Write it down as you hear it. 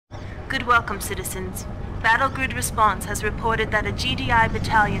Good welcome, citizens. Battle Grid Response has reported that a GDI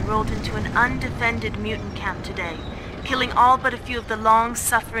battalion rolled into an undefended mutant camp today, killing all but a few of the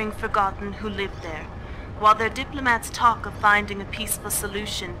long-suffering forgotten who lived there. While their diplomats talk of finding a peaceful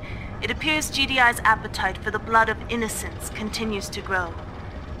solution, it appears GDI's appetite for the blood of innocents continues to grow.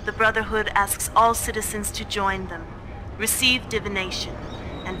 The Brotherhood asks all citizens to join them, receive divination,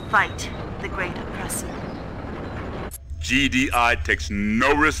 and fight the great oppressor. GDI takes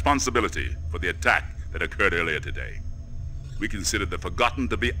no responsibility for the attack that occurred earlier today. We consider the forgotten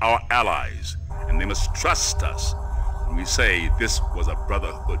to be our allies, and they must trust us when we say this was a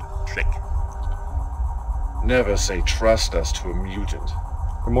Brotherhood trick. Never say trust us to a mutant.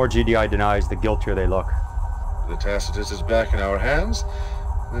 The more GDI denies, the guiltier they look. The Tacitus is back in our hands.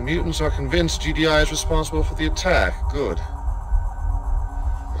 The mutants are convinced GDI is responsible for the attack. Good.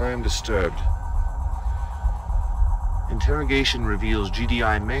 But I am disturbed. Interrogation reveals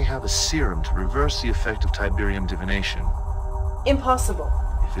GDI may have a serum to reverse the effect of Tiberium divination. Impossible.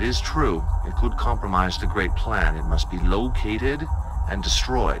 If it is true, it could compromise the great plan. It must be located and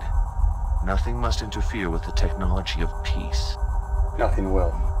destroyed. Nothing must interfere with the technology of peace. Nothing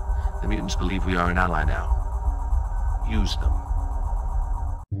will. The mutants believe we are an ally now. Use them.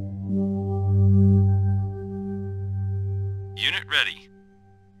 Unit ready.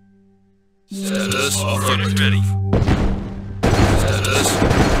 Status Unit ready. Status.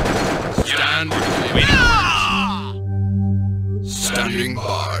 Stand. Waiting orders. Standing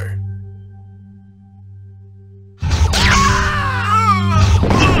by.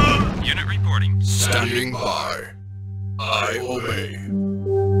 Unit reporting. Standing by. I obey.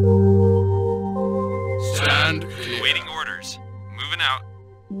 Stand clear. Waiting orders. Moving out.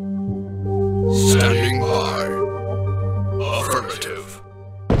 Standing by. Affirmative.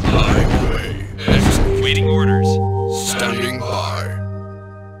 I obey. Execute. Waiting orders. Standing by.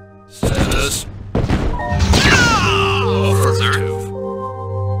 Status. Affirmative.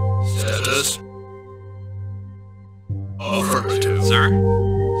 Status. Affirmative. Sir?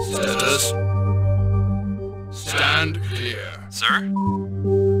 Status. Stand clear. Sir?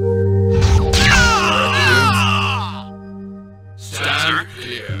 Directive. Stand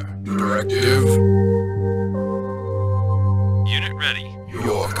clear. Directive. Unit ready.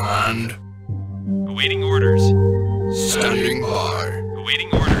 Your command. Awaiting orders. Standing by. Awaiting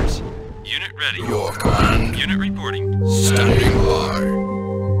orders. Unit ready. Your command. Unit reporting. Standing by.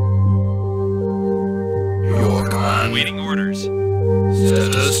 Your command. Awaiting orders.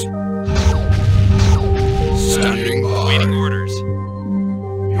 Status. Standing by. Awaiting orders.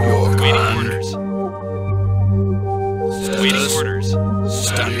 Your Awaiting command. orders. Awaiting Status. orders.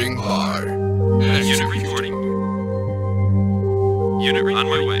 Standing by. Unit Execute. reporting. Unit on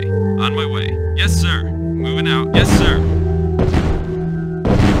my way. On my way. Yes, sir. Moving out. Yes, sir.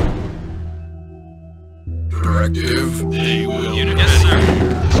 Directive. They will. Unit. Yes, sir.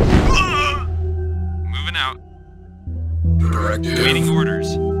 Moving out. Directive. Awaiting orders.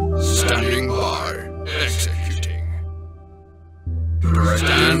 Standing by. Executing. Directive.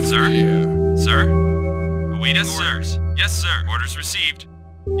 Stand, sir. Clear. Sir? Awaiting orders. Yes, sir. Orders received.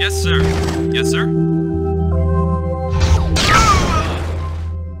 Yes, sir. Yes, sir.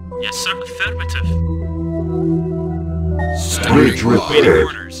 Yes, sir. Affirmative. Standing by. Awaiting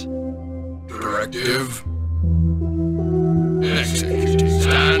orders. Directive. Executing.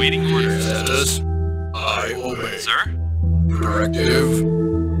 Stand. Awaiting orders. Status. I obey. Sir? Directive.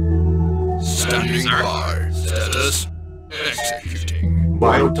 Standing Sir? by. Status. Executing. Unit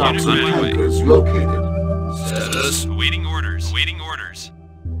Biotoxin on my way. tankers located. Status. Awaiting orders. Awaiting orders.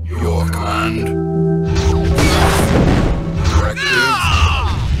 Your command. Directive.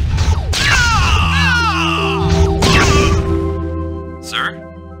 Sir?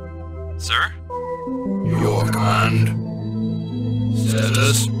 Sir? Your command.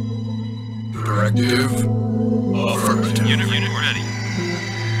 Status. Directive. Affirmative. Unit ready.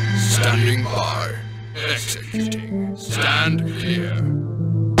 Standing by. Executing. Stand clear.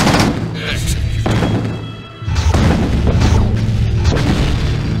 Executing.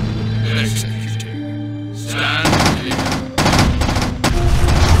 Executing. Stand clear.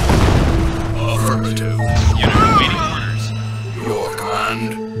 Affirmative. Unit awaiting orders. Your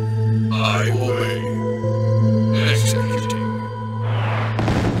command. I obey. Executing.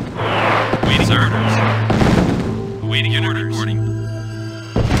 Awaiting orders. Awaiting unit reporting.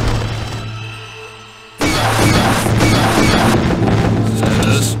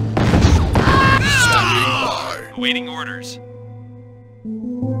 Status. Standing by. Awaiting orders.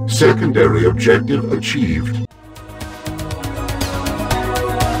 Secondary objective achieved.